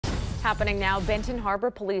Happening now, Benton Harbor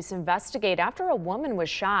police investigate after a woman was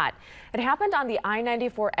shot. It happened on the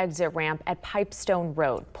I-94 exit ramp at Pipestone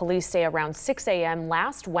Road. Police say around 6 a.m.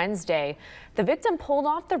 last Wednesday, the victim pulled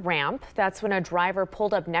off the ramp. That's when a driver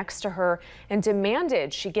pulled up next to her and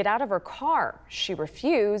demanded she get out of her car. She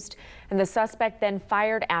refused, and the suspect then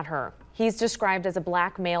fired at her. He's described as a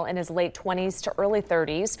black male in his late 20s to early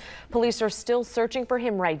 30s. Police are still searching for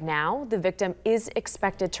him right now. The victim is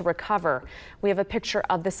expected to recover. We have a picture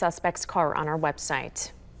of the suspect's car on our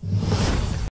website.